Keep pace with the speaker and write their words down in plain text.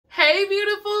Hey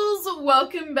beautifuls,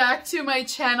 welcome back to my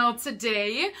channel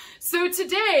today. So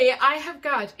today I have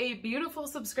got a beautiful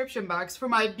subscription box for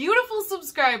my beautiful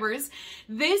subscribers.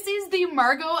 This is the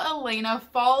Margot Elena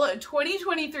Fall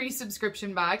 2023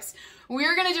 subscription box.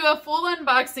 We're gonna do a full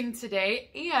unboxing today,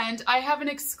 and I have an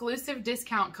exclusive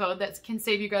discount code that can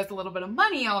save you guys a little bit of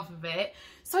money off of it.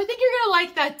 So I think you're gonna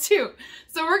like that too.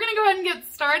 So we're gonna go ahead and get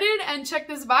started and check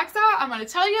this box out. I'm gonna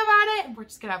tell you about it, and we're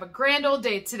just gonna have a grand old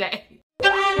day today. I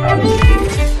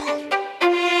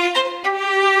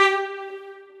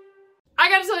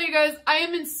gotta tell you guys, I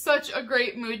am in such a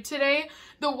great mood today.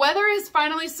 The weather has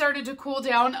finally started to cool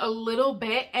down a little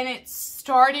bit, and it's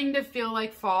starting to feel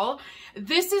like fall.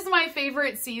 This is my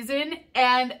favorite season,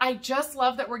 and I just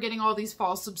love that we're getting all these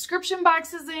fall subscription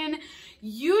boxes in.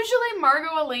 Usually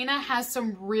Margot Elena has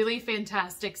some really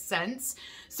fantastic scents,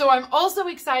 so I'm also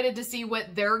excited to see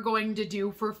what they're going to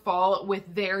do for fall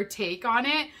with their take on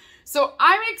it. So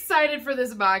I'm excited for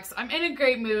this box. I'm in a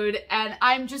great mood, and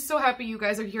I'm just so happy you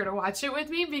guys are here to watch it with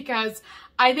me because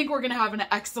I think we're gonna have an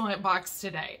excellent box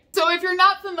today. So if you're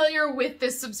not familiar with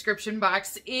this subscription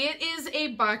box, it is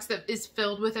a box that is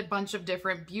filled with a bunch of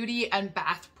different beauty and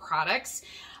bath products.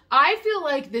 I feel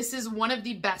like this is one of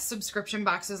the best subscription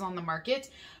boxes on the market.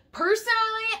 Personally,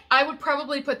 I would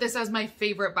probably put this as my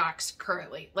favorite box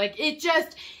currently. Like, it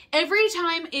just, every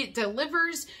time it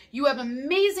delivers, you have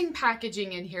amazing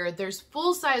packaging in here. There's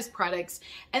full-size products,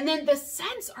 and then the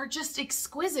scents are just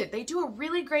exquisite. They do a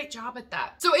really great job at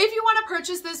that. So if you want to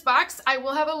purchase this box, I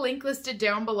will have a link listed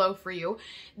down below for you.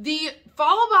 The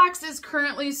fall box is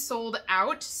currently sold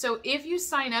out, so if you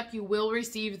sign up, you will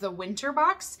receive the winter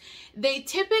box. They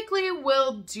typically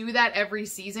will do that every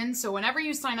season, so whenever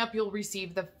you sign up, you'll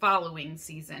receive the following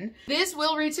season. This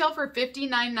will retail for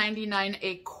 $59.99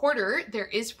 a quarter. There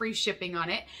is free shipping on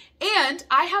it, and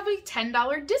I have a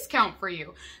 $10 discount for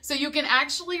you. So you can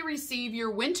actually receive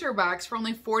your winter box for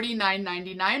only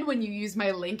 $49.99 when you use my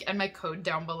link and my code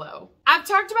down below. I've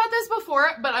talked about this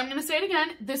before, but I'm gonna say it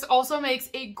again. This also makes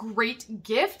a great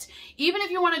gift. Even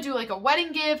if you wanna do like a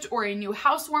wedding gift or a new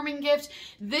housewarming gift,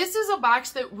 this is a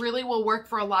box that really will work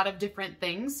for a lot of different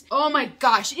things. Oh my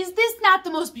gosh, is this not the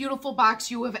most beautiful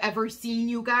box you have ever seen,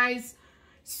 you guys?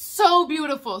 So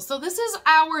beautiful. So this is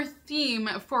our theme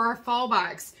for our fall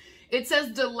box. It says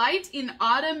Delight in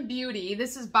Autumn Beauty.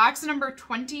 This is box number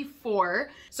 24.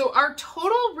 So our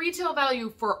total retail value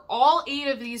for all 8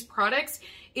 of these products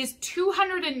is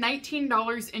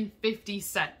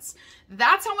 $219.50.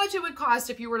 That's how much it would cost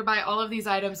if you were to buy all of these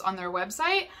items on their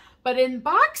website. But in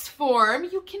box form,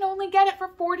 you can only get it for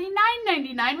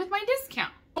 $49.99 with my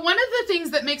discount. One of the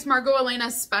things that makes Margot Elena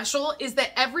special is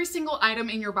that every single item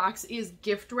in your box is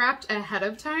gift wrapped ahead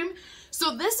of time.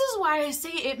 So this is why I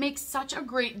say it makes such a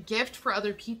great gift for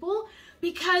other people,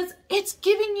 because it's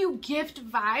giving you gift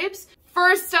vibes.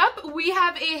 First up, we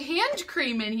have a hand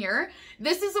cream in here.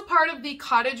 This is a part of the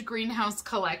Cottage Greenhouse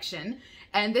collection,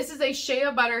 and this is a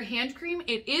shea butter hand cream.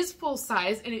 It is full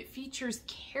size, and it features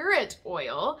carrot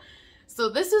oil. So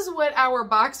this is what our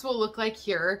box will look like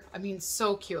here. I mean,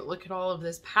 so cute. Look at all of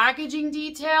this packaging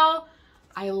detail.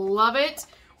 I love it.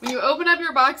 When you open up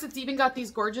your box, it's even got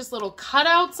these gorgeous little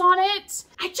cutouts on it.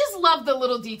 I just love the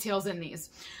little details in these.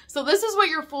 So this is what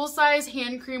your full-size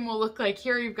hand cream will look like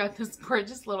here. You've got this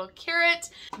gorgeous little carrot.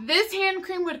 This hand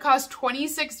cream would cost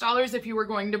 $26 if you were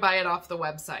going to buy it off the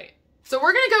website. So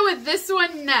we're gonna go with this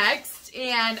one next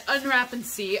and unwrap and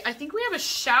see. I think we have a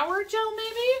shower gel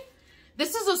maybe?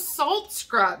 This is a salt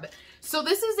scrub. So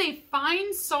this is a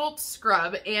fine salt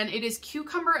scrub, and it is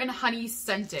cucumber and honey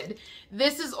scented.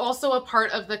 This is also a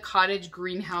part of the Cottage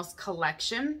Greenhouse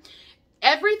collection.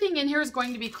 Everything in here is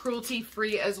going to be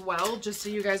cruelty-free as well, just so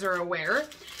you guys are aware.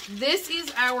 This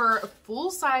is our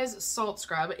full-size salt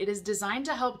scrub. It is designed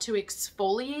to help to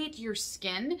exfoliate your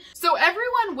skin. So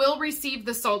everyone will receive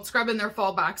the salt scrub in their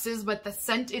fall boxes, but the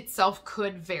scent itself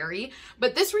could vary.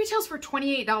 But this retails for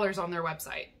 $28 on their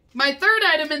website. My third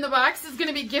item in the box is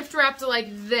gonna be gift wrapped like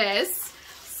this.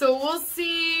 So we'll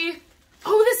see.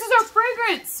 Oh, this is our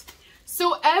fragrance.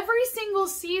 So every single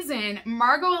season,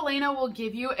 Margot Elena will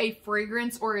give you a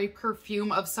fragrance or a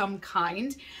perfume of some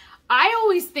kind. I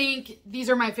always think these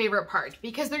are my favorite part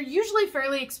because they're usually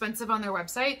fairly expensive on their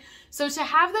website. So to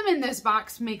have them in this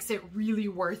box makes it really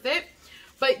worth it.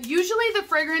 But usually the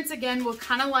fragrance, again, will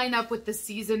kind of line up with the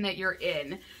season that you're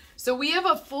in. So we have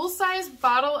a full-size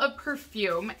bottle of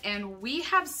perfume, and we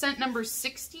have scent number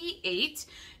 68.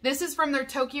 This is from their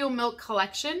Tokyo Milk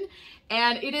collection,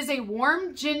 and it is a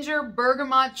warm ginger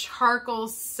bergamot charcoal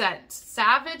scent.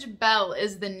 Savage Belle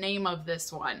is the name of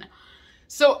this one.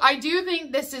 So I do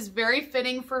think this is very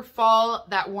fitting for fall.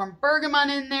 That warm bergamot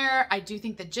in there. I do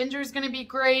think the ginger is going to be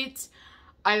great.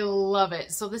 I love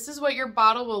it. So this is what your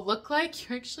bottle will look like.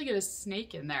 You actually get a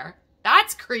snake in there.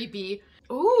 That's creepy.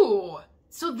 Ooh,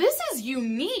 so this is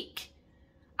unique.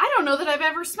 I don't know that I've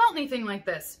ever smelled anything like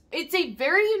this. It's a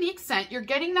very unique scent. You're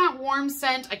getting that warm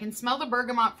scent. I can smell the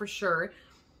bergamot for sure.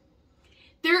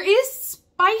 There is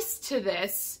spice to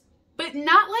this, but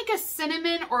not like a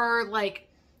cinnamon or like,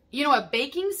 you know, a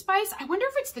baking spice. I wonder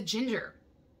if it's the ginger.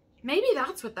 Maybe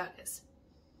that's what that is.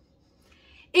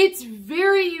 It's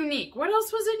very unique. What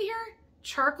else was in here?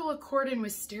 Charcoal accord and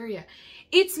wisteria.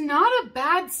 It's not a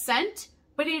bad scent,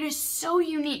 but it is so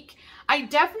unique. I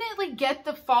definitely get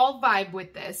the fall vibe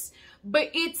with this,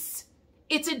 but it's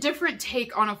a different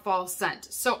take on a fall scent.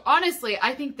 So honestly,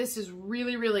 I think this is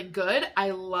really, really good. I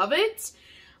love it.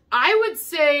 I would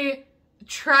say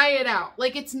try it out.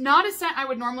 Like, it's not a scent I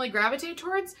would normally gravitate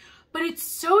towards, but it's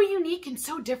so unique and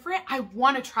so different. I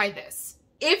want to try this.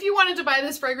 If you wanted to buy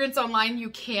this fragrance online,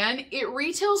 you can. It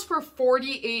retails for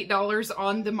 $48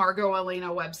 on the Margot Elena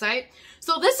website.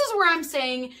 So this is where I'm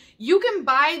saying you can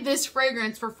buy this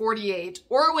fragrance for $48,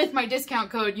 or with my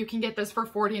discount code, you can get this for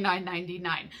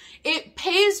 $49.99. It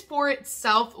pays for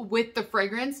itself with the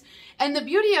fragrance. And the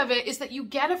beauty of it is that you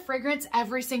get a fragrance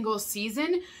every single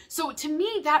season. So to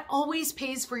me, that always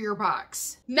pays for your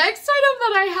box. Next item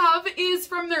that I have is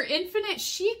from their Infinite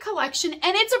Chic collection, and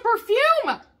it's a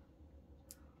perfume.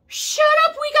 Shut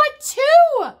up, we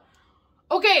got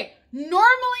 2! Okay,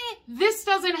 normally this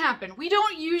doesn't happen. We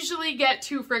don't usually get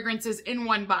 2 fragrances in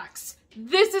one box.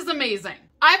 This is amazing.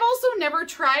 I've also never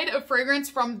tried a fragrance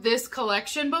from this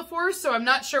collection before, so I'm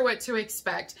not sure what to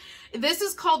expect. This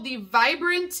is called the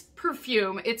Vibrant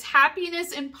Perfume. It's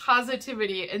happiness and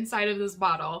positivity inside of this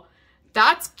bottle.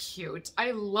 That's cute.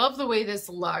 I love the way this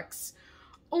looks.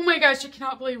 Oh my gosh, I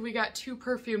cannot believe we got 2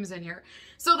 perfumes in here.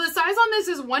 So the size on this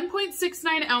is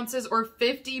 1.69 ounces or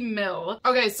 50 mil.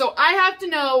 Okay, so I have to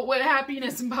know what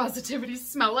happiness and positivity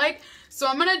smell like. So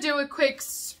I'm gonna do a quick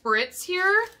spritz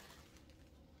here.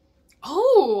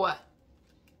 Oh,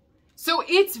 so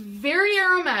it's very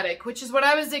aromatic, which is what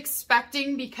I was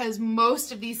expecting because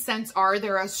most of these scents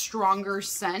they're a stronger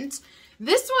scent.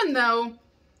 This one though,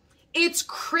 it's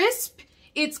crisp,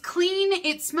 it's clean,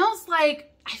 it smells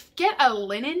like, I get a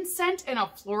linen scent and a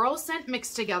floral scent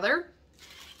mixed together.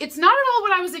 It's not at all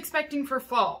what I was expecting for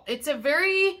fall. It's a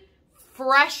very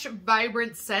fresh,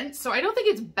 vibrant scent, so I don't think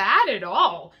it's bad at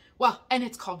all. Well, and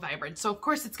it's called Vibrant, so of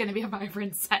course it's gonna be a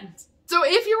vibrant scent. So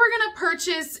if you were gonna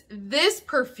purchase this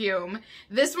perfume,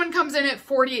 this one comes in at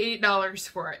 $48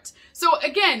 for it. So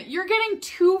again, you're getting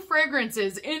 2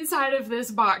 fragrances inside of this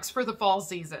box for the fall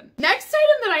season. Next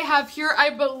item that I have here,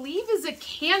 I believe is a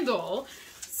candle.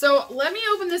 So let me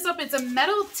open this up. It's a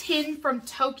metal tin from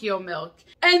Tokyo Milk.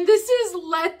 And this is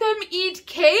Let Them Eat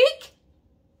Cake?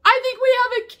 I think we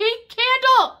have a cake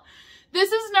candle.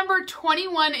 This is number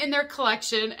 21 in their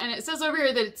collection. And it says over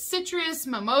here that it's citrus,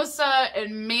 mimosa,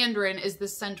 and mandarin is the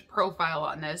scent profile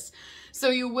on this. So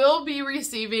you will be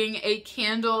receiving a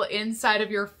candle inside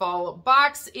of your fall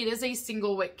box. It is a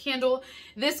single wick candle.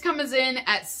 This comes in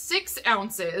at 6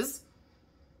 ounces.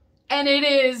 And it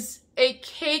is a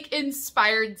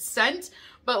cake-inspired scent,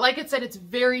 but like I said, it's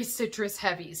very citrus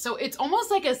heavy. So it's almost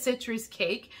like a citrus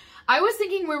cake. I was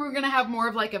thinking we were gonna have more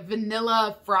of like a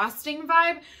vanilla frosting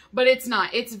vibe, but it's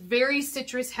not. It's very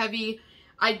citrus heavy.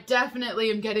 I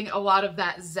definitely am getting a lot of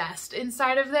that zest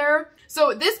inside of there.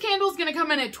 So this candle is gonna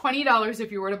come in at $20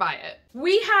 if you were to buy it.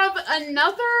 We have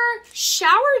another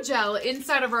shower gel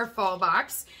inside of our fall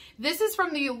box. This is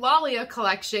from the Lalia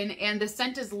collection, and the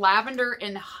scent is lavender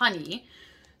and honey.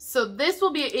 So this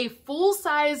will be a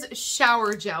full-size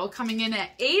shower gel coming in at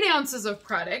 8 ounces of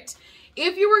product.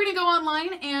 If you were gonna go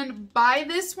online and buy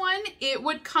this one, it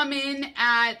would come in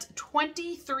at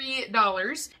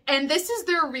 $23. And this is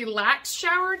their Relax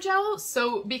Shower Gel.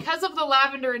 So because of the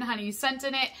lavender and honey scent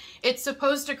in it, it's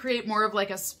supposed to create more of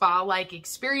like a spa-like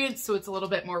experience. So it's a little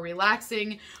bit more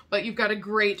relaxing, but you've got a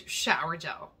great shower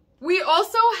gel. We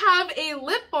also have a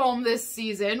lip balm this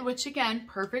season, which again,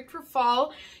 perfect for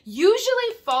fall.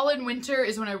 Usually fall and winter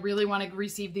is when I really want to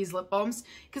receive these lip balms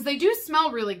because they do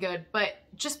smell really good, but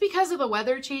just because of the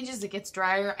weather changes, it gets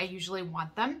drier, I usually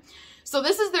want them. So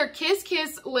this is their Kiss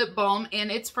Kiss lip balm, and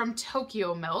it's from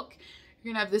Tokyo Milk.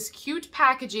 You're gonna have this cute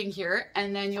packaging here,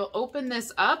 and then you'll open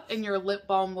this up and your lip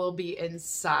balm will be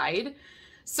inside.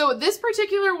 So this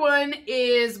particular one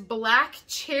is black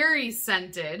cherry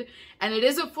scented, and it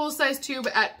is a full-size tube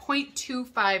at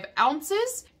 0.25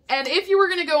 ounces. And if you were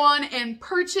gonna go on and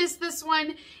purchase this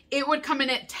one, it would come in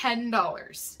at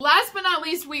 $10. Last but not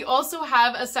least, we also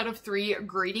have a set of 3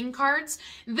 greeting cards.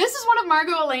 This is one of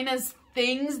Margot Elena's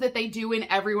things that they do in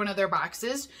every one of their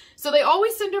boxes. So they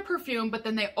always send a perfume, but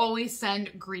then they always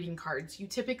send greeting cards. You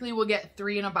typically will get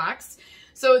 3 in a box.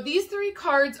 So these 3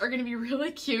 cards are gonna be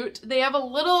really cute. They have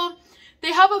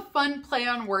a fun play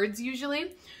on words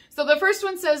usually. So the first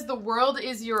one says, "The world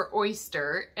is your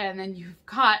oyster," and then you've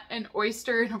got an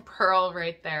oyster and a pearl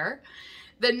right there.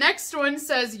 The next one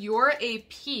says, "You're a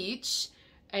peach,"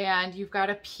 and you've got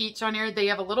a peach on here. They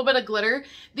have a little bit of glitter.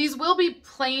 These will be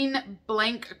plain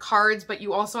blank cards, but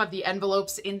you also have the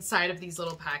envelopes inside of these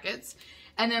little packets.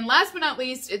 And then last but not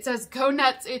least, it says, "Go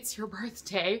nuts, it's your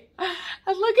birthday."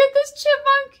 And look at this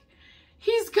chipmunk.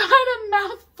 He's got a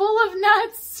mouth full of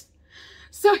nuts.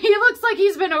 So he looks like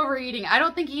he's been overeating. I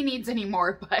don't think he needs any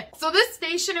more, but. So this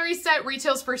stationery set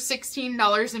retails for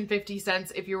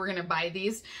 $16.50 if you were gonna buy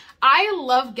these. I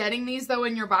love getting these though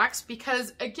in your box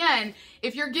because again,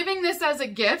 if you're giving this as a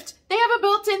gift, they have a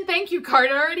built-in thank you card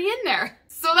already in there.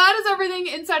 So that is everything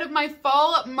inside of my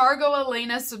fall Margot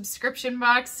Elena subscription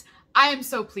box. I am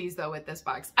so pleased though with this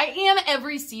box. I am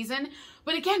every season,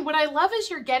 but again, what I love is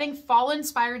you're getting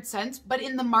fall-inspired scents, but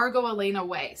in the Margot Elena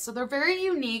way. So they're very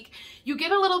unique. You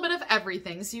get a little bit of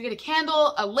everything. So you get a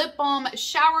candle, a lip balm, a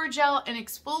shower gel, an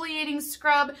exfoliating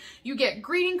scrub. You get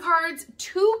greeting cards,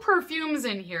 2 perfumes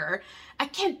in here.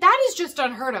 Again, that is just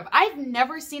unheard of. I've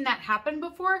never seen that happen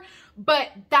before,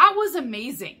 but that was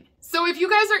amazing. So if you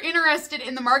guys are interested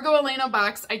in the Margot Elena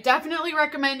box, I definitely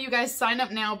recommend you guys sign up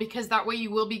now because that way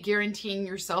you will be guaranteeing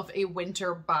yourself a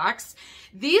winter box.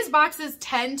 These boxes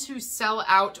tend to sell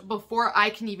out before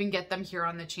I can even get them here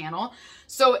on the channel.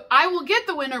 So I will get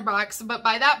the winter box, but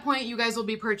by that point you guys will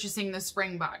be purchasing the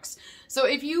spring box. So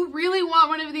if you really want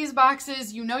one of these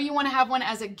boxes, you know you want to have one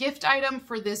as a gift item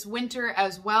for this winter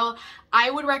as well, I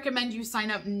would recommend you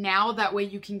sign up now. That way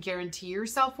you can guarantee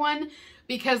yourself one.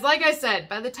 Because like I said,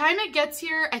 by the time it gets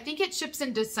here, I think it ships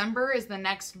in December is the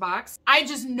next box. I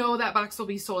just know that box will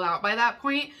be sold out by that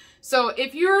point. So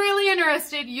if you're really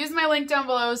interested, use my link down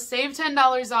below, save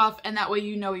 $10 off, and that way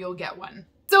you know you'll get one.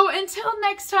 So until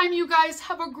next time, you guys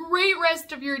have a great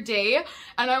rest of your day,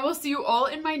 and I will see you all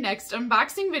in my next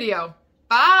unboxing video.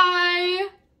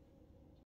 Bye!